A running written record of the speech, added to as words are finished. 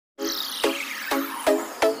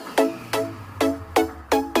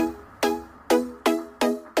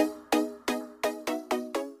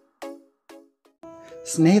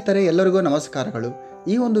ಸ್ನೇಹಿತರೆ ಎಲ್ಲರಿಗೂ ನಮಸ್ಕಾರಗಳು.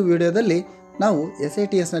 ಈ ಒಂದು ವಿಡಿಯೋದಲ್ಲಿ ನಾವು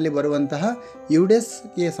SATS ನಲ್ಲಿ ಬರುವಂತಹ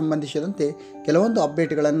U-Diseಗೆ ಸಂಬಂಧಿಸಿದಂತೆ ಕೆಲವೊಂದು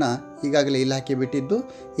ಅಪ್ಡೇಟ್ಗಳನ್ನು ಈಗಾಗಲೇ ಇಲಾಖೆ ಬಿಟ್ಟಿದ್ದು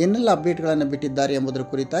ಏನೆಲ್ಲ ಅಪ್ಡೇಟ್ಗಳನ್ನು ಬಿಟ್ಟಿದ್ದಾರೆ ಎಂಬುದರ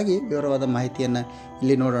ಕುರಿತಾಗಿ ವಿವರವಾದ ಮಾಹಿತಿಯನ್ನು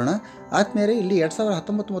ಇಲ್ಲಿ ನೋಡೋಣ. ಆದ್ಮೇಲೆ ಇಲ್ಲಿ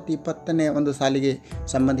 2019 ಮತ್ತು 2020ನೇ ಒಂದು ಸಾಲಿಗೆ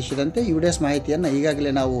ಸಂಬಂಧಿಸಿದಂತೆ U-Dise ಮಾಹಿತಿಯನ್ನು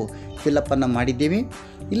ಈಗಾಗಲೇ ನಾವು ಫಿಲ್ಅಪ್ ಅನ್ನು ಮಾಡಿದ್ದೀವಿ.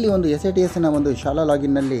 ಇಲ್ಲಿ ಒಂದು SATSನ ಒಂದು ಶಾಲಾ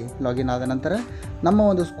ಲಾಗಿನ್ ಆದ ನಂತರ ನಮ್ಮ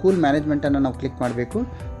ಒಂದು ಸ್ಕೂಲ್ ಮ್ಯಾನೇಜ್ಮೆಂಟನ್ನು ನಾವು ಕ್ಲಿಕ್ ಮಾಡಬೇಕು.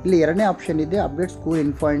 ಇಲ್ಲಿ ಎರಡನೇ ಆಪ್ಷನ್ ಇದೆ, update school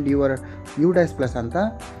info and your U-Dise plus ಅಂತ.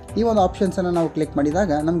 ಈ ಒಂದು ಆಪ್ಷನ್ಸನ್ನು ನಾವು ಕ್ಲಿಕ್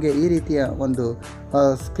ಮಾಡಿದಾಗ ನಮಗೆ ಈ ರೀತಿಯ ಒಂದು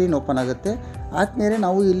ಸ್ಕ್ರೀನ್ ಓಪನ್ ಆಗುತ್ತೆ. ಆದಮೇಲೆ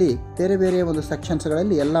ನಾವು ಇಲ್ಲಿ ಬೇರೆ ಬೇರೆ ಒಂದು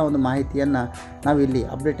ಸೆಕ್ಷನ್ಸ್ಗಳಲ್ಲಿ ಎಲ್ಲ ಒಂದು ಮಾಹಿತಿಯನ್ನು ನಾವು ಇಲ್ಲಿ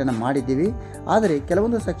ಅಪ್ಡೇಟನ್ನು ಮಾಡಿದ್ದೀವಿ. ಆದರೆ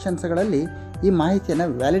ಕೆಲವೊಂದು ಸೆಕ್ಷನ್ಸ್ಗಳಲ್ಲಿ ಈ ಮಾಹಿತಿಯನ್ನು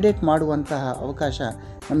ವ್ಯಾಲಿಡೇಟ್ ಮಾಡುವಂತಹ ಅವಕಾಶ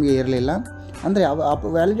ನಮಗೆ ಇರಲಿಲ್ಲ. ಅಂದರೆ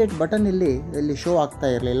ವ್ಯಾಲಿಡೇಟ್ ಬಟನ್ ಇಲ್ಲಿ ಶೋ ಆಗ್ತಾ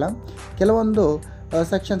ಇರಲಿಲ್ಲ. ಕೆಲವೊಂದು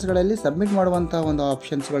ಸೆಕ್ಷನ್ಸ್ಗಳಲ್ಲಿ ಸಬ್ಮಿಟ್ ಮಾಡುವಂಥ ಒಂದು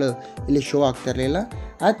ಆಪ್ಷನ್ಸ್ಗಳು ಇಲ್ಲಿ ಶೋ ಆಗ್ತಾ ಇರಲಿಲ್ಲ.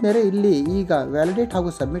 ಆದಮೇಲೆ ಇಲ್ಲಿ ಈಗ ವ್ಯಾಲಿಡೇಟ್ ಹಾಗೂ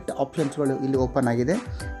ಸಬ್ಮಿಟ್ ಆಪ್ಷನ್ಸ್ಗಳು ಇಲ್ಲಿ ಓಪನ್ ಆಗಿದೆ.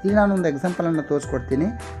 ಇಲ್ಲಿ ನಾನೊಂದು ಎಕ್ಸಾಂಪಲನ್ನು ತೋರಿಸ್ಕೊಡ್ತೀನಿ.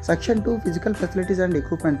 Section 2 physical facilities and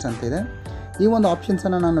equipments ಅಂತಿದೆ. ಈ ಒಂದು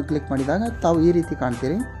ಆಪ್ಷನ್ಸನ್ನು ನಾನು ಕ್ಲಿಕ್ ಮಾಡಿದಾಗ ತಾವು ಈ ರೀತಿ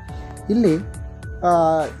ಕಾಣ್ತೀರಿ. ಇಲ್ಲಿ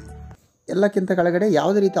ಎಲ್ಲಕ್ಕಿಂತ ಕೆಳಗಡೆ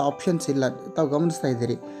ಯಾವುದೇ ರೀತಿಯ ಆಪ್ಷನ್ಸ್ ಇಲ್ಲ, ತಾವು ಗಮನಿಸ್ತಾ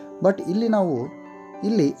ಇದ್ದೀರಿ. ಬಟ್ ಇಲ್ಲಿ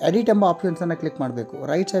ಎಡಿಟ್ ಎಂಬ ಆಪ್ಷನ್ಸನ್ನು ಕ್ಲಿಕ್ ಮಾಡಬೇಕು.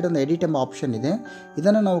 ರೈಟ್ ಸೈಡ್ ಒಂದು ಎಡಿಟ್ ಎಂಬ ಆಪ್ಷನ್ ಇದೆ.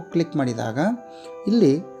 ಇದನ್ನು ನಾವು ಕ್ಲಿಕ್ ಮಾಡಿದಾಗ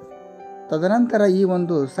ಇಲ್ಲಿ ತದನಂತರ ಈ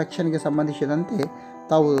ಒಂದು ಸೆಕ್ಷನ್ಗೆ ಸಂಬಂಧಿಸಿದಂತೆ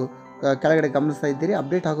ತಾವು ಕೆಳಗಡೆ ಗಮನಿಸ್ತಾ ಇದ್ದೀರಿ,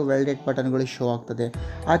 ಅಪ್ಡೇಟ್ ಹಾಗೂ ವ್ಯಾಲಿಡೇಟ್ ಬಟನ್ಗಳು ಶೋ ಆಗ್ತದೆ.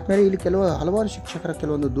 ಆದಮೇಲೆ ಇಲ್ಲಿ ಹಲವಾರು ಶಿಕ್ಷಕರ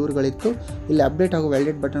ಕೆಲವೊಂದು ದೂರುಗಳಿತ್ತು, ಇಲ್ಲಿ ಅಪ್ಡೇಟ್ ಹಾಗೂ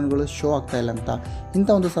ವ್ಯಾಲಿಡೇಟ್ ಬಟನ್ಗಳು ಶೋ ಆಗ್ತಾ ಇಲ್ಲ ಅಂತ. ಇಂಥ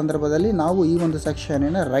ಒಂದು ಸಂದರ್ಭದಲ್ಲಿ ನಾವು ಈ ಒಂದು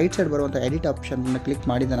ಸೆಕ್ಷನಿನ ರೈಟ್ ಸೈಡ್ ಬರುವಂಥ ಎಡಿಟ್ ಆಪ್ಷನನ್ನು ಕ್ಲಿಕ್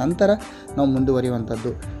ಮಾಡಿದ ನಂತರ ನಾವು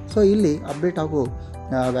ಮುಂದುವರಿಯುವಂಥದ್ದು. ಸೊ ಇಲ್ಲಿ ಅಪ್ಡೇಟ್ ಹಾಗೂ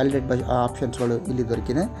ವ್ಯಾಲಿಡೇಟ್ ಆಪ್ಷನ್ಸ್ಗಳು ಇಲ್ಲಿ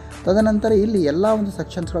ದೊರಕಿದೆ. ತದನಂತರ ಇಲ್ಲಿ ಎಲ್ಲ ಒಂದು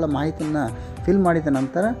ಸೆಕ್ಷನ್ಸ್ಗಳ ಮಾಹಿತಿಯನ್ನು ಫಿಲ್ ಮಾಡಿದ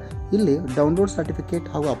ನಂತರ ಇಲ್ಲಿ ಡೌನ್ಲೋಡ್ ಸರ್ಟಿಫಿಕೇಟ್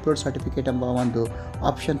ಹಾಗೂ ಅಪ್ಲೋಡ್ ಸರ್ಟಿಫಿಕೇಟ್ ಎಂಬ ಒಂದು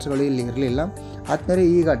ಆಪ್ಷನ್ಸ್ಗಳು ಇಲ್ಲಿ ಇರಲಿಲ್ಲ. ಆದಮೇಲೆ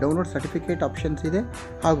ಈಗ ಡೌನ್ಲೋಡ್ ಸರ್ಟಿಫಿಕೇಟ್ ಆಪ್ಷನ್ಸ್ ಇದೆ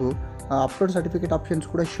ಹಾಗೂ ಅಪ್ಲೋಡ್ ಸರ್ಟಿಫಿಕೇಟ್ ಆಪ್ಷನ್ಸ್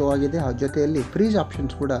ಕೂಡ ಶೋ ಆಗಿದೆ. ಆ ಜೊತೆಯಲ್ಲಿ ಫ್ರೀಜ್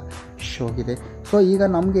ಆಪ್ಷನ್ಸ್ ಕೂಡ ಶೋ ಆಗಿದೆ. ಸೊ ಈಗ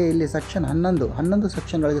ನಮಗೆ ಇಲ್ಲಿ ಸೆಕ್ಷನ್ 11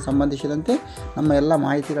 ಸೆಕ್ಷನ್ಗಳಿಗೆ ಸಂಬಂಧಿಸಿದಂತೆ ನಮ್ಮ ಎಲ್ಲ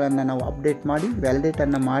ಮಾಹಿತಿಗಳನ್ನು ನಾವು ಅಪ್ಡೇಟ್ ಮಾಡಿ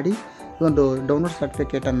ವ್ಯಾಲಿಡೇಟನ್ನು ಮಾಡಿ ಈ ಒಂದು ಡೌನ್ಲೋಡ್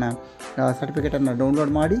ಸರ್ಟಿಫಿಕೇಟನ್ನು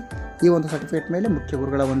ಡೌನ್ಲೋಡ್ ಮಾಡಿ ಈ ಒಂದು ಸರ್ಟಿಫಿಕೇಟ್ ಮೇಲೆ ಮುಖ್ಯ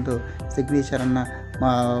ಗುರುಗಳ ಒಂದು ಸಿಗ್ನೇಚರನ್ನು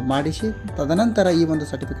ಮಾಡಿಸಿ ತದನಂತರ ಈ ಒಂದು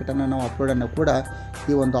ಸರ್ಟಿಫಿಕೇಟನ್ನು ನಾವು ಅಪ್ಲೋಡನ್ನು ಕೂಡ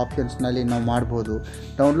ಈ ಒಂದು ಆಪ್ಷನ್ಸ್ನಲ್ಲಿ ನಾವು ಮಾಡ್ಬೋದು.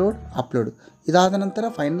 ಡೌನ್ಲೋಡ್, ಅಪ್ಲೋಡ್ ಇದಾದ ನಂತರ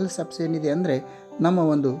ಫೈನಲ್ ಸ್ಟೆಪ್ಸ್ ಏನಿದೆ ಅಂದರೆ ನಮ್ಮ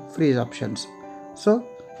ಒಂದು ಫ್ರೀಜ್ ಆಪ್ಷನ್ಸ್. ಸೊ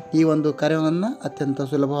ಈ ಒಂದು ಕಾರ್ಯವನ್ನು ಅತ್ಯಂತ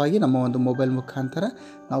ಸುಲಭವಾಗಿ ನಮ್ಮ ಒಂದು ಮೊಬೈಲ್ ಮುಖಾಂತರ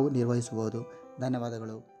ನಾವು ನಿರ್ವಹಿಸಬಹುದು.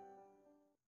 ಧನ್ಯವಾದಗಳು.